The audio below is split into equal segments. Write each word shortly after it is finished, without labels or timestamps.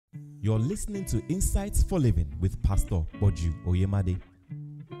You're listening to Insights for Living with Pastor Poju Oyemade.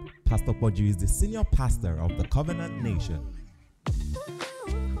 Pastor Poju is the senior pastor of the Covenant Nation.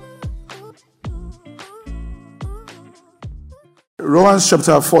 Romans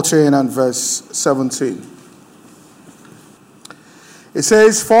chapter 14 and verse 17. It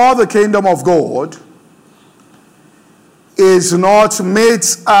says, "For the kingdom of God is not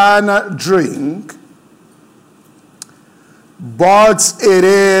meat and drink, but it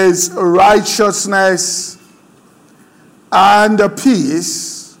is righteousness and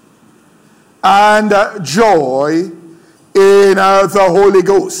peace and joy in the Holy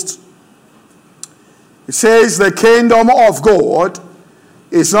Ghost." It says the kingdom of God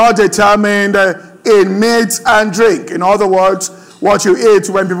is not determined in meat and drink. In other words, what you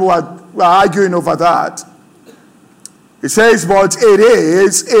eat when people are arguing over that. It says, but it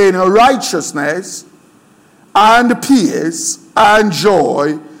is in righteousness and peace and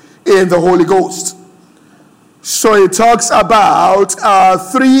joy in the Holy Ghost. So it talks about a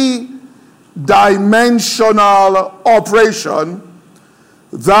three-dimensional operation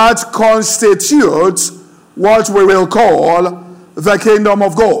that constitutes what we will call the kingdom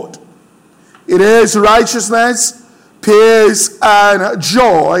of God. It is righteousness, peace, and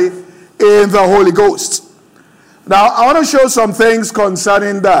joy in the Holy Ghost. Now, I want to show some things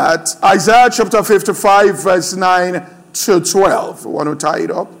concerning that. Isaiah chapter 55, verse 9 to 12. I want to tie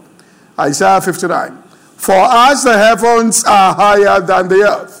it up. Isaiah 59. "For as the heavens are higher than the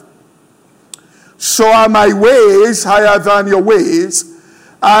earth, so are my ways higher than your ways,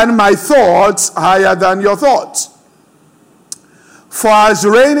 and my thoughts higher than your thoughts. For as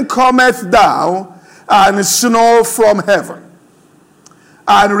rain cometh down, and snow from heaven,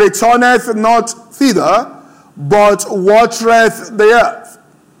 and returneth not thither, but watereth the earth,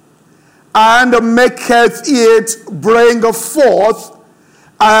 and maketh it bring forth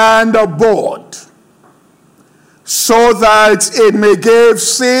and bud, so that it may give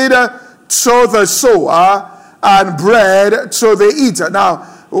seed to the sower and bread to the eater." Now,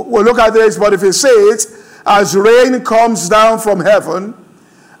 we'll look at this, but if it says, as rain comes down from heaven,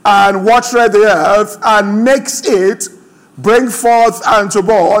 and watereth the earth, and makes it bring forth unto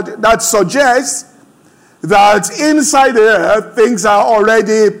bud, that suggests that inside the earth, things are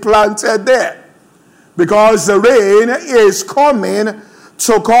already planted there. Because the rain is coming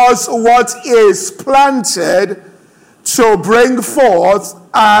to cause what is planted to bring forth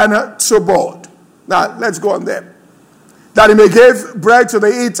and to bud. Now, let's go on there. "That he may give bread to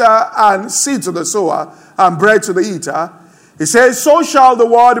the eater, and seed to the sower, and bread to the eater. He says, so shall the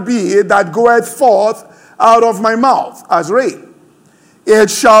word be that goeth forth out of my mouth as rain.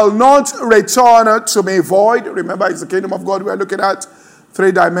 It shall not return to me void." Remember, it's the kingdom of God. We are looking at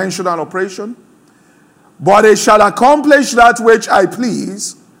three-dimensional operation. "But it shall accomplish that which I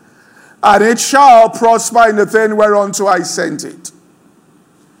please, and it shall prosper in the thing whereunto I sent it."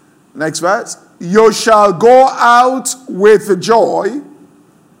 Next verse. "You shall go out with joy,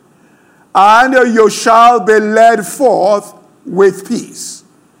 and you shall be led forth with peace."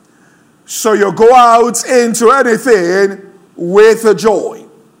 So you go out into anything with joy.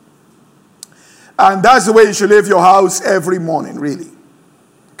 And that's the way you should leave your house every morning, really.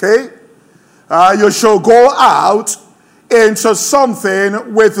 Okay? You shall go out into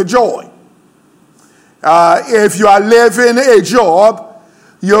something with joy. If you are leaving a job,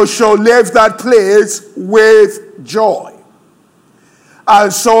 you shall leave that place with joy.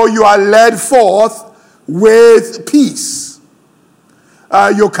 And so you are led forth with peace.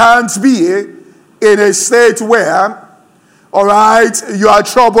 You can't be in a state where, all right, you are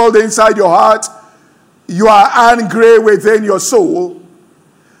troubled inside your heart, you are angry within your soul,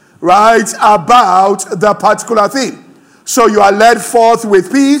 right, about the particular thing. So you are led forth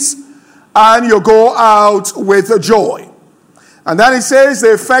with peace, and you go out with joy. And then it says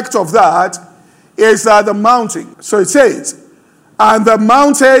the effect of that is that the mountain. So it says, "And the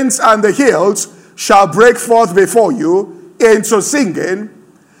mountains and the hills shall break forth before you into singing,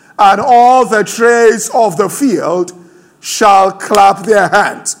 and all the trees of the field shall clap their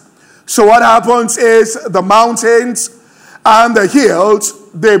hands." So what happens is the mountains and the hills,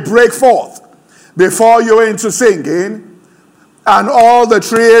 they break forth before you into singing, and all the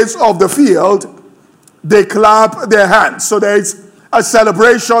trees of the field, they clap their hands. So there's a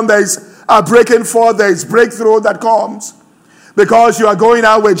celebration, there's a breaking forth, there's breakthrough that comes because you are going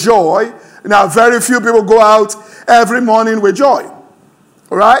out with joy. Now, very few people go out every morning with joy.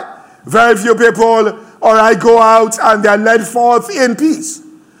 All right? Very few people, all right, go out and they're led forth in peace.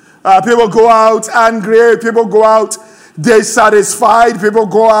 People go out angry. People go out dissatisfied. People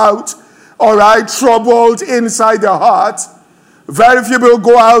go out, all right, troubled inside their heart. Very few people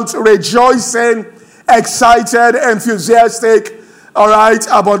go out rejoicing, excited, enthusiastic, all right,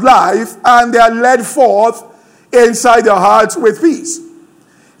 about life, and they are led forth inside their hearts with peace.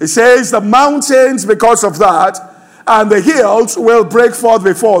 It says, the mountains, because of that, and the hills will break forth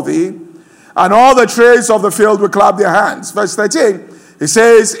before thee, and all the trees of the field will clap their hands. Verse 13, it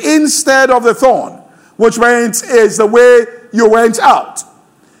says, instead of the thorn, which means is the way you went out.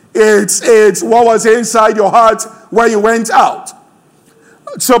 It's what was inside your heart when you went out.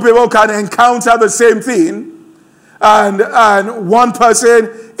 So people can encounter the same thing, and one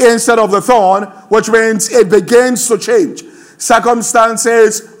person instead of the thorn, which means it begins to change.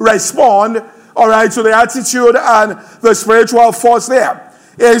 Circumstances respond, all right, to the attitude and the spiritual force there.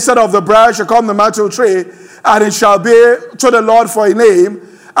 Instead of the branch shall come the myrtle tree, and it shall be to the Lord for a name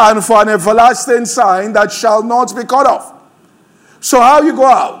and for an everlasting sign that shall not be cut off. So how you go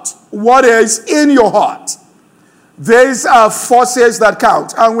out? What is in your heart? These are forces that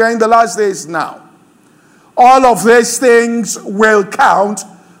count, and we're in the last days now. All of these things will count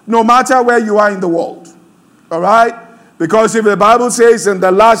no matter where you are in the world. All right? Because if the Bible says in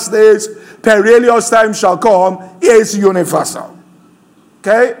the last days, perilous time shall come, it's universal.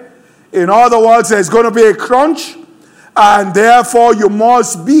 Okay? In other words, there's going to be a crunch, and therefore you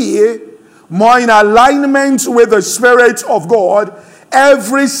must be more in alignment with the Spirit of God.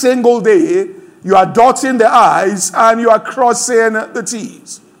 Every single day, you are dotting the I's and you are crossing the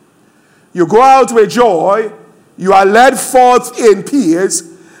T's. You go out with joy, you are led forth in peace,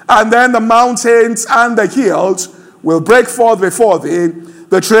 and then the mountains and the hills will break forth before thee.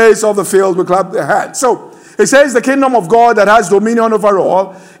 The trees of the field will clap their hands. So, it says the kingdom of God that has dominion over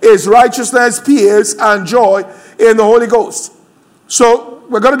all is righteousness, peace, and joy in the Holy Ghost. So,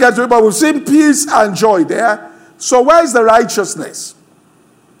 we're going to get to it, but we've seen peace and joy there. So, where is the righteousness?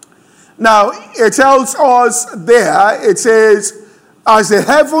 Now, it tells us there, it says, as the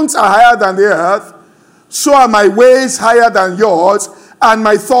heavens are higher than the earth, so are my ways higher than yours, and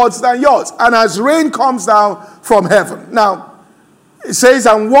my thoughts than yours. And as rain comes down from heaven. Now, it says,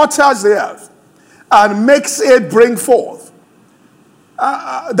 and waters the earth, and makes it bring forth.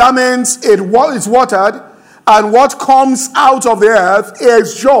 That means it is watered, and what comes out of the earth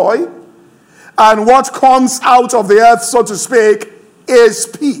is joy, and what comes out of the earth, so to speak, is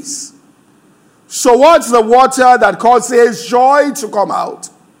peace. So what's the water that causes joy to come out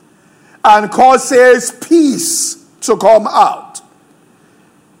and causes peace to come out?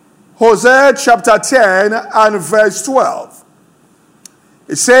 Hosea chapter 10 and verse 12.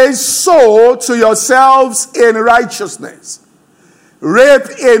 It says, sow to yourselves in righteousness, reap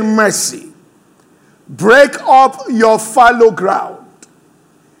in mercy, break up your fallow ground.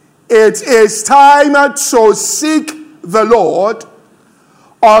 It is time to seek the Lord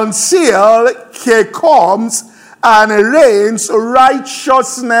until he comes and rains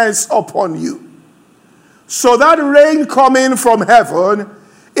righteousness upon you. So that rain coming from heaven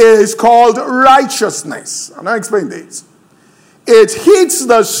is called righteousness. And I'll explain this. It hits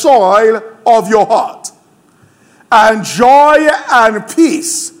the soil of your heart, and joy and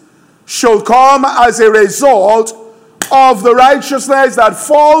peace shall come as a result of the righteousness that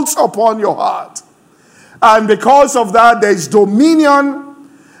falls upon your heart. And because of that, there is dominion.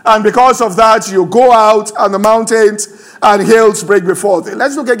 And because of that, you go out and the mountains and hills break before thee.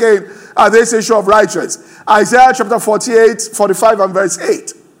 Let's look again at this issue of righteousness. Isaiah chapter 48, 45 and verse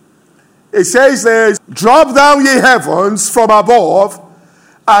 8. It says this, drop down ye heavens from above,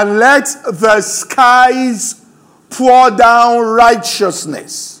 and let the skies pour down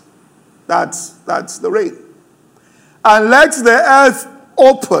righteousness. That's the rain. And let the earth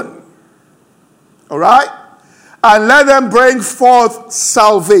open. All right? And let them bring forth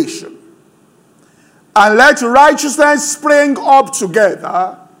salvation. And let righteousness spring up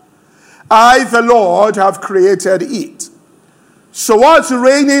together. I, the Lord, have created it. So what's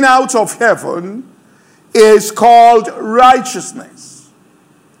raining out of heaven is called righteousness.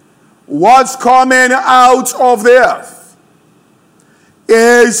 What's coming out of the earth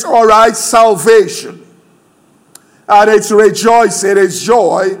is, all right, salvation. And it's rejoicing, it's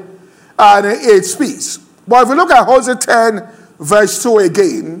joy, and it's peace. But if we look at Hosea 10, verse 2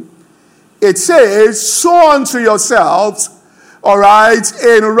 again, it says, sow unto yourselves, all right,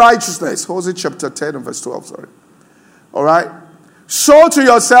 in righteousness. Hosea chapter 10 and verse 12, sorry. All right. Sow to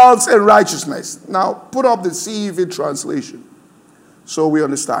yourselves in righteousness. Now, put up the CEV translation so we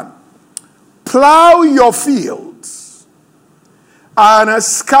understand. Plow your fields and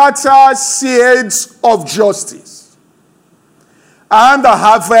scatter seeds of justice and the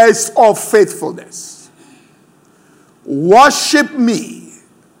harvest of faithfulness. Worship me,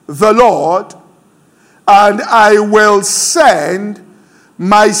 the Lord, and I will send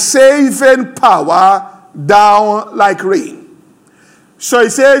my saving power down like rain. So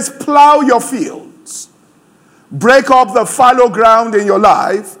it says, plow your fields, break up the fallow ground in your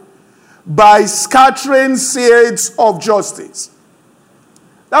life by scattering seeds of justice.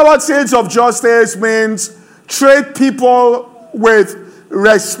 Now, what seeds of justice means? Treat people with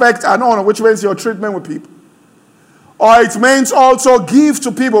respect and honor, which means your treatment with people. Or it means also give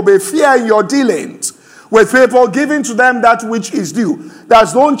to people, be fair in your dealings with people, giving to them that which is due.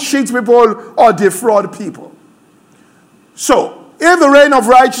 That don't cheat people or defraud people. So, if the rain of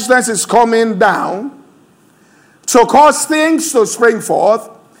righteousness is coming down to cause things to spring forth,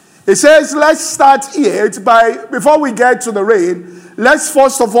 it says, let's start it by, before we get to the rain, let's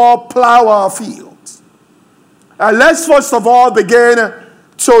first of all plow our fields. And let's first of all begin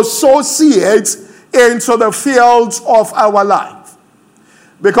to sow seeds into the fields of our life.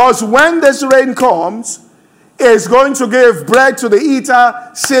 Because when this rain comes, it's going to give bread to the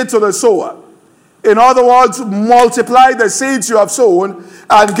eater, seed to the sower. In other words, multiply the seeds you have sown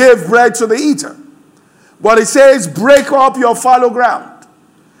and give bread to the eater. But it says, break up your fallow ground.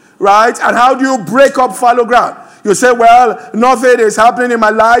 Right? And how do you break up fallow ground? You say, well, nothing is happening in my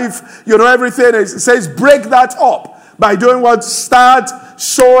life. You know, everything is. It says, break that up by doing what? Start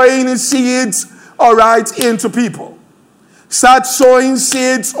sowing seeds, all right, into people. Start sowing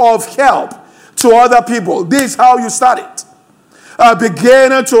seeds of help to other people. This is how you start it.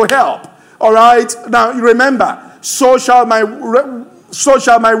 Begin to help. All right. Now, remember, so shall my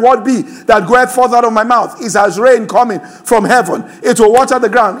word be that goeth forth out of my mouth. Is as rain coming from heaven. It will water the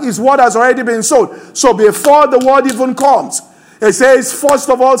ground. His word has already been sown. So before the word even comes, it says, first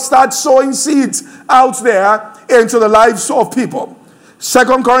of all, start sowing seeds out there into the lives of people.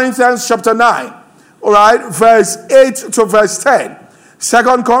 2 Corinthians chapter 9, all right, verse 8 to verse 10.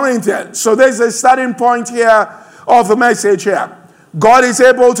 2 Corinthians. So there's a starting point here of the message here. God is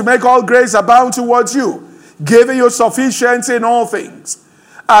able to make all grace abound towards you, giving you sufficiency in all things,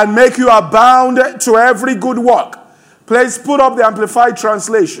 and make you abound to every good work. Please put up the Amplified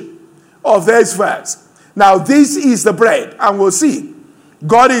translation of this verse. Now, this is the bread, and we'll see.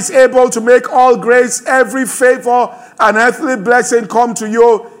 God is able to make all grace, every favor, and earthly blessing come to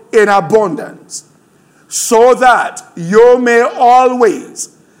you in abundance, so that you may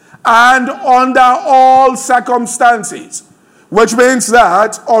always and under all circumstances, which means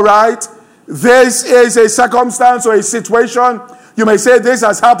that, all right, this is a circumstance or a situation. You may say this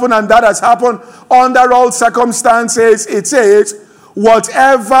has happened and that has happened. Under all circumstances, it says,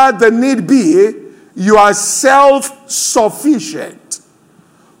 whatever the need be, you are self-sufficient,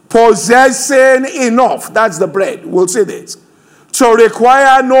 possessing enough, that's the bread, we'll say this, to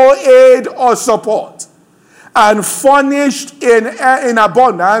require no aid or support, and furnished in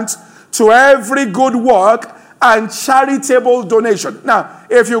abundance to every good work and charitable donation. Now,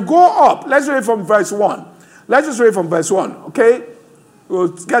 if you go up, let's read from verse 1. Let's just read from verse 1, okay? We'll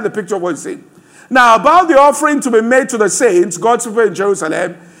get the picture of what it's saying. Now, about the offering to be made to the saints, God's people in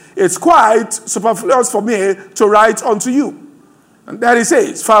Jerusalem, it's quite superfluous for me to write unto you. And then he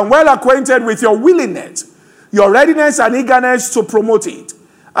says, for I'm well acquainted with your willingness, your readiness and eagerness to promote it,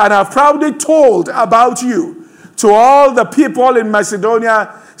 and I've proudly told about you to all the people in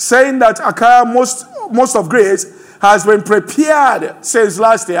Macedonia, saying that Achaia, most of Greece, has been prepared since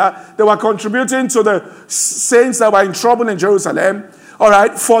last year. They were contributing to the saints that were in trouble in Jerusalem, all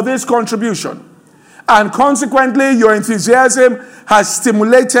right, for this contribution. And consequently, your enthusiasm has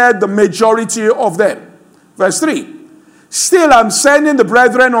stimulated the majority of them. Verse 3. Still, I'm sending the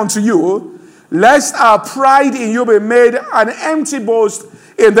brethren unto you, lest our pride in you be made an empty boast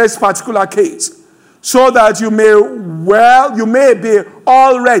in this particular case, so that you may be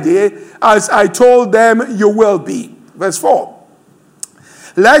all ready, as I told them you will be. Verse 4.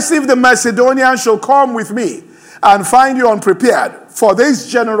 Lest if the Macedonians shall come with me and find you unprepared for this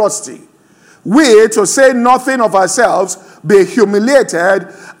generosity, we, to say nothing of ourselves, be humiliated,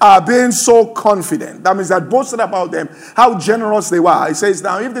 are being so confident. That means that boasted about them, how generous they were. It says,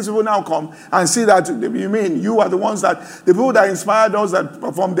 now if these people now come and see that, you mean you are the ones that, the people that inspired us, that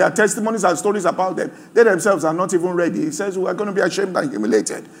from their testimonies and stories about them, they themselves are not even ready. He says, we're going to be ashamed and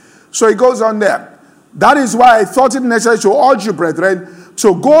humiliated. So he goes on there. That is why I thought it necessary to urge you, brethren,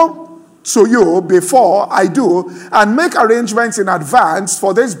 to go to you before I do and make arrangements in advance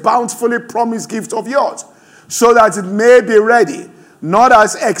for this bountifully promised gift of yours, so that it may be ready, not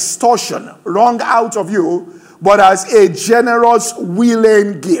as extortion wrung out of you, but as a generous,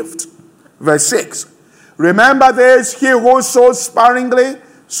 willing gift. Verse 6. Remember this, he who sows sparingly,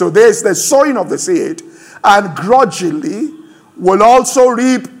 so there's the sowing of the seed, and grudgingly will also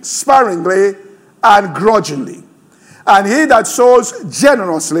reap sparingly and grudgingly. And he that sows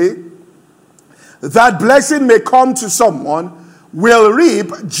generously, that blessing may come to someone, will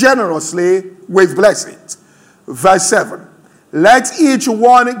reap generously with blessings. Verse 7. Let each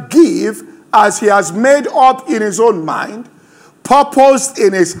one give as he has made up in his own mind, purposed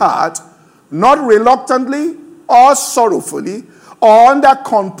in his heart, not reluctantly or sorrowfully or under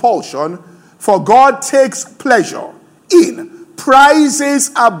compulsion, for God takes pleasure in prizes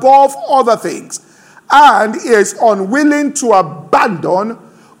above other things, and is unwilling to abandon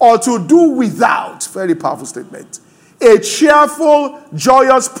or to do without. Very powerful statement. A cheerful,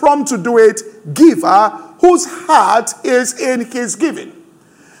 joyous, prompt to do it giver, whose heart is in his giving.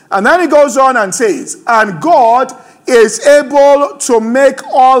 And then he goes on and says, and God is able to make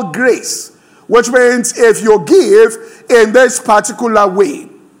all grace, which means if you give in this particular way,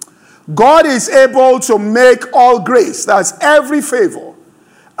 God is able to make all grace, that's every favor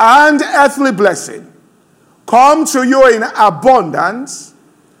and earthly blessing, come to you in abundance,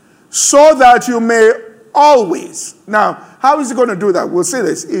 so that you may always. Now, how is he going to do that? We'll see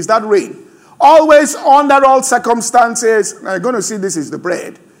this. Is that rain? Always, under all circumstances. Now, you're going to see this is the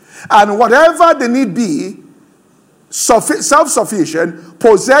bread. And whatever the need be, self-sufficient,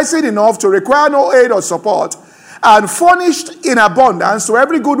 possessing enough to require no aid or support, and furnished in abundance to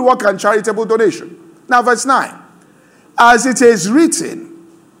every good work and charitable donation. Now, verse 9. As it is written,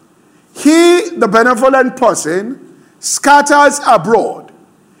 he, the benevolent person, scatters abroad.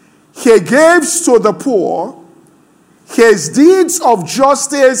 He gives to the poor. His deeds of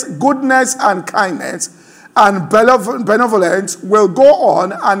justice, goodness, and kindness, and benevolence will go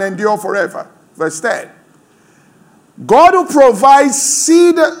on and endure forever. Verse 10. God who provides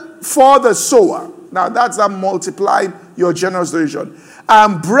seed for the sower. Now that's a multiplying your generous donation.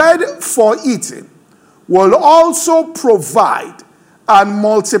 And bread for eating will also provide and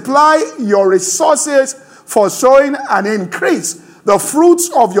multiply your resources for sowing and increase the fruits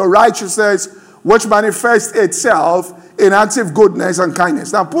of your righteousness, which manifests itself in active goodness and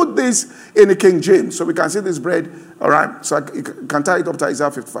kindness. Now put this in the King James so we can see this bread. All right, so you can tie it up to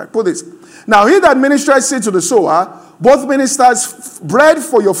Isaiah 55. Put this. Now he that ministers seed to the sower, both ministers bread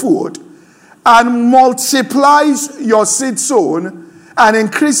for your food, and multiplies your seed sown, and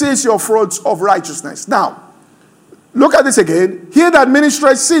increases your fruits of righteousness. Now, look at this again. He that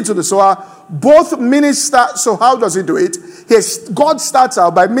ministers seed to the sower, both minister. So how does he do it? God starts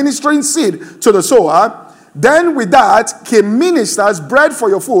out by ministering seed to the sower. Then with that, he ministers bread for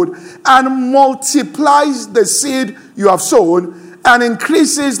your food and multiplies the seed you have sown and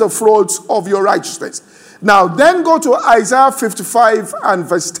increases the fruits of your righteousness. Now, then go to Isaiah 55 and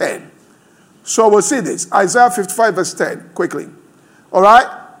verse 10. So we'll see this. Isaiah 55 verse 10, quickly. All right?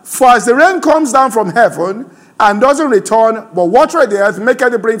 For as the rain comes down from heaven and doesn't return, but watereth the earth,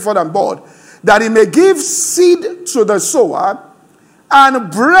 maketh it bring forth and bud, that he may give seed to the sower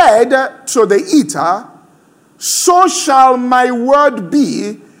and bread to the eater, so shall my word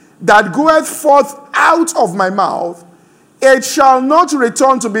be that goeth forth out of my mouth. It shall not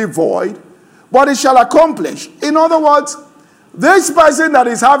return to be void, but it shall accomplish. In other words, this person that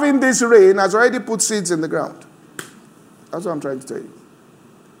is having this rain has already put seeds in the ground. That's what I'm trying to tell you.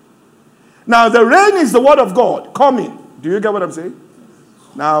 Now, the rain is the word of God coming. Do you get what I'm saying?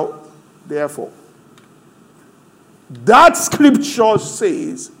 Now, therefore, that scripture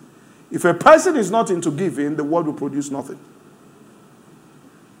says, if a person is not into giving, the word will produce nothing.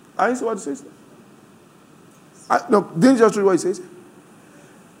 I see what it says. No, didn't just read what it says.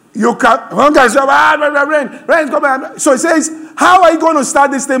 You can, one can say, rain is coming. So it says, how are you going to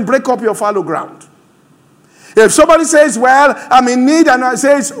start this thing? Break up your fallow ground. If somebody says, well, I'm in need, and it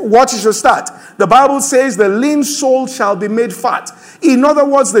says, what you should start? The Bible says the lean soul shall be made fat. In other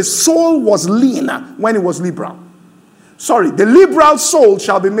words, the soul was lean when it was liberal. Sorry, the liberal soul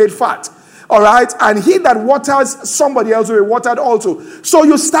shall be made fat. All right? And he that waters somebody else will be watered also. So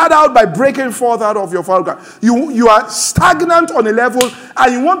you start out by breaking forth out of your fallow ground. You are stagnant on a level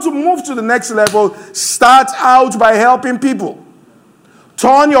and you want to move to the next level. Start out by helping people.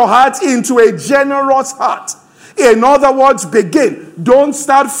 Turn your heart into a generous heart. In other words, begin. Don't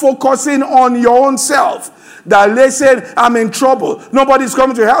start focusing on your own self. That, listen, I'm in trouble. Nobody's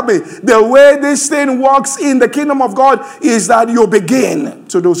coming to help me. The way this thing works in the kingdom of God is that you begin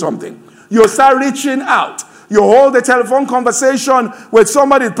to do something. You start reaching out. You hold a telephone conversation with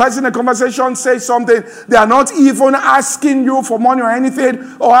somebody, the person in the conversation says something. They are not even asking you for money or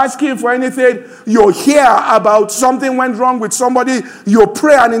anything, or asking for anything. You hear about something went wrong with somebody. You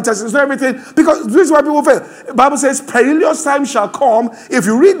pray and intercede and everything. Because this is why people fail. The Bible says perilous time shall come. If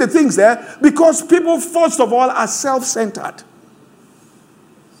you read the things there, because people, first of all, are self-centered.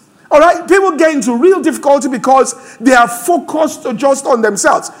 All right? People get into real difficulty because they are focused just on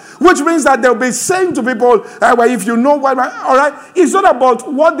themselves, which means that they'll be saying to people, well, if you know what, all right? It's not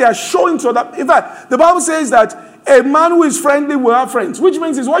about what they are showing to them. In fact, the Bible says that a man who is friendly will have friends, which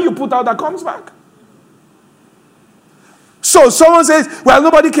means it's what you put out that comes back. So someone says, well,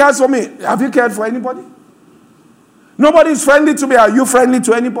 nobody cares for me. Have you cared for anybody? Nobody is friendly to me. Are you friendly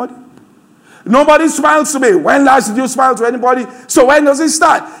to anybody? Nobody smiles to me. When last did you smile to anybody? So when does it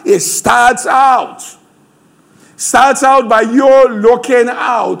start? It starts out. Starts out by you looking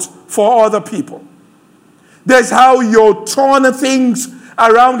out for other people. That's how you turn things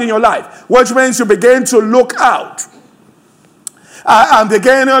around in your life, which means you begin to look out and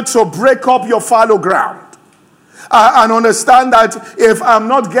begin to break up your fallow ground. And understand that if I'm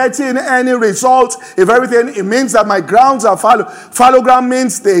not getting any results, if everything, it means that my grounds are fallow. Fallow ground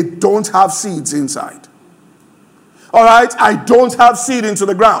means they don't have seeds inside. All right? I don't have seed into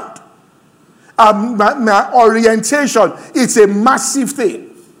the ground. My orientation, it's a massive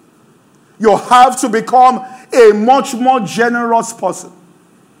thing. You have to become a much more generous person.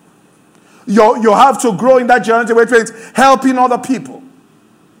 You have to grow in that generosity, which means helping other people.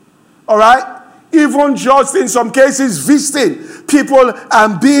 All right? Even just in some cases, visiting people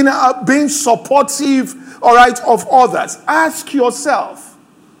and being supportive, all right, of others. Ask yourself,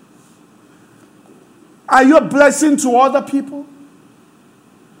 are you a blessing to other people?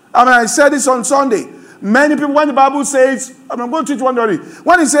 I mean, I said this on Sunday. Many people, when the Bible says, I'm going to teach one already.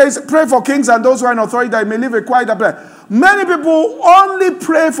 When it says, pray for kings and those who are in authority that may live a quiet life. Many people only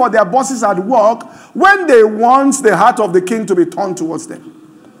pray for their bosses at work when they want the heart of the king to be turned towards them.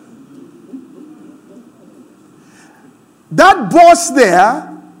 That boss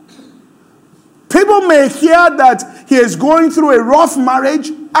there, people may hear that he is going through a rough marriage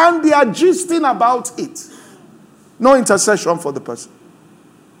and they are gisting about it. No intercession for the person.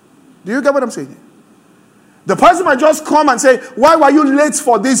 Do you get what I'm saying? The person might just come and say, why were you late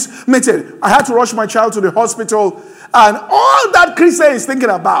for this meeting? I had to rush my child to the hospital. And all that Christian is thinking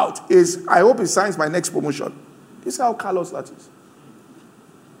about is, I hope he signs my next promotion. You see how callous that is?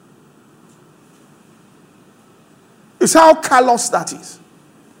 It's how callous that is.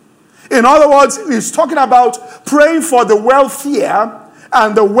 In other words, he's talking about praying for the welfare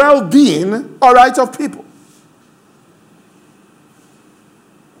and the well-being, all right, of people.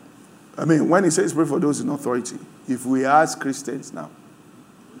 I mean, when he says pray for those in authority, if we ask Christians now,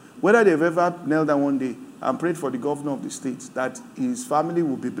 whether they've ever knelt down one day and prayed for the governor of the state that his family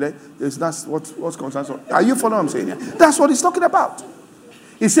will be blessed, that's what's concerns. Are you following what I'm saying here? That's what he's talking about.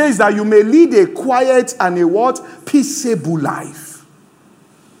 He says that you may lead a quiet and a what? Peaceable life.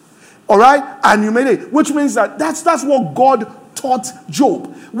 All right? And you may, which means that that's what God taught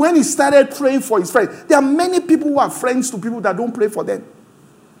Job. When he started praying for his friends, there are many people who are friends to people that don't pray for them.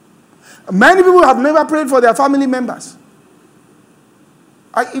 Many people have never prayed for their family members.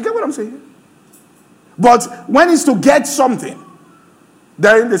 You get what I'm saying? But when it's to get something,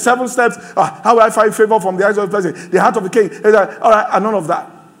 then the 7 steps, how will I find favor from the eyes of the person? The heart of the king. All right, and none of that.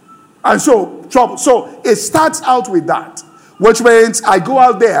 And so, trouble. So, it starts out with that. Which means I go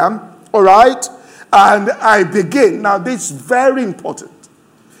out there, all right, and I begin. Now, this is very important.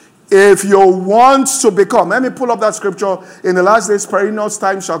 If you want to become, let me pull up that scripture. In the last days, perilous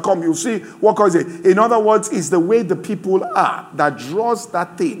times shall come. You'll see what causes it. In other words, it's the way the people are that draws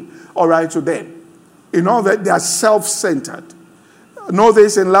that thing, all right, to them. You know that they are self-centered. Know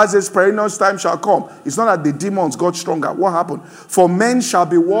this, in last days, perilous time shall come. It's not that the demons got stronger. What happened? For men shall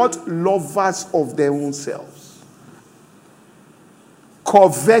be what? Lovers of their own selves.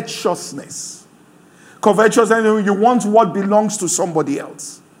 Covetousness. Covetousness, you want what belongs to somebody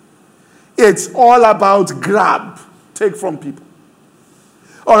else. It's all about grab, take from people.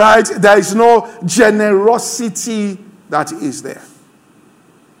 All right? There is no generosity that is there.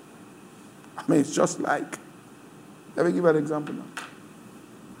 I mean, it's just like, let me give you an example now.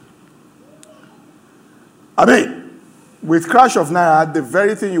 I mean, with crash of Naira, the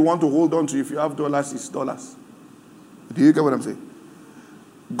very thing you want to hold on to if you have dollars is dollars. Do you get what I'm saying?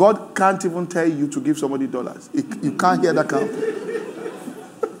 God can't even tell you to give somebody dollars. You can't hear that count.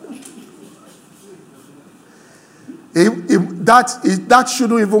 That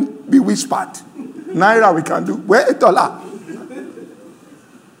shouldn't even be whispered. Naira we can do. Where $1?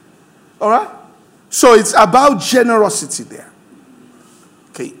 All right? So it's about generosity there.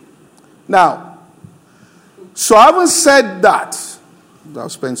 Okay. Now, so having said that, I'll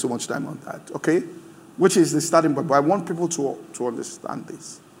spend so much time on that, okay? Which is the starting point. But I want people to understand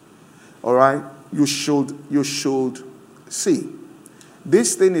this. All right? You should see.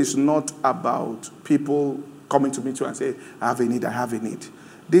 This thing is not about people coming to meet you and say, I have a need.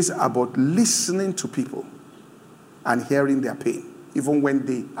 This is about listening to people and hearing their pain, even when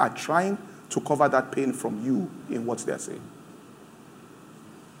they are trying to cover that pain from you in what they're saying.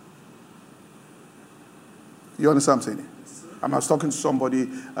 You understand what I'm saying? I was talking to somebody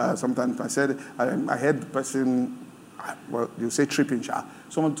sometimes. I said, I heard the person, well, you say tripping.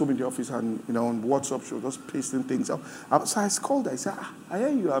 Someone told me in the office, and on WhatsApp, she was just pasting things up. So I called her. I said, I hear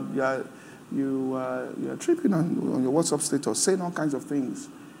you're tripping on your WhatsApp status, saying all kinds of things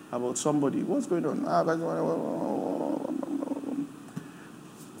about somebody. What's going on?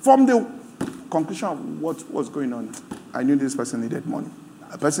 From the conclusion of what was going on, I knew this person needed money.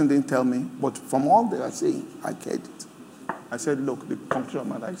 The person didn't tell me, but from all they are saying, I get it. I said, look, the conclusion of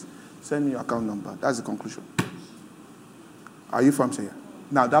my life, send me your account number. That's the conclusion. Are you from here?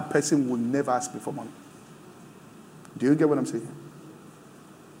 Now, that person will never ask me for money. Do you get what I'm saying?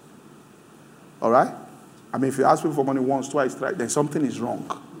 All right? I mean, if you ask me for money once, twice, thrice, then something is wrong.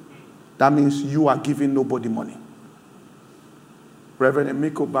 That means you are giving nobody money. Reverend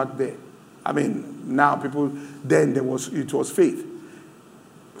Emiko back there. I mean, now people, then it was faith.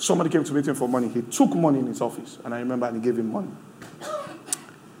 Somebody came to meet him for money. He took money in his office, and I remember he gave him money.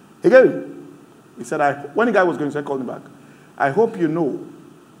 He gave him. He said, when the guy was going to say, call him back. I hope you know.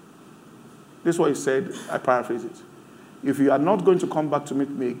 This is what he said. I paraphrase it. If you are not going to come back to meet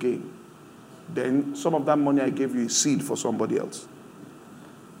me again, then some of that money I gave you is seed for somebody else.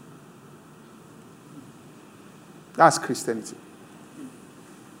 That's Christianity.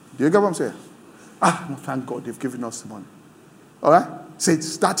 Do you get what I'm saying? No, thank God they've given us the money. All right? So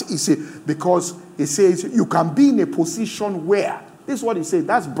that is it. Because he says you can be in a position where, this is what he says,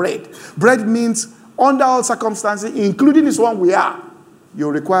 that's bread. Bread means under all circumstances, including this one we are, you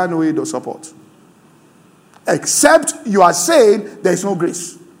require no aid or support. Except you are saying there is no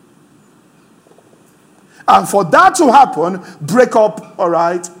grace. And for that to happen, break up, all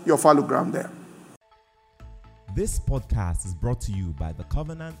right, your fallow ground there. This podcast is brought to you by the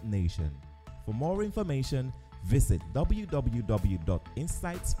Covenant Nation. For more information, visit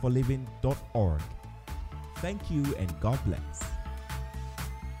www.insightsforliving.org. Thank you and God bless.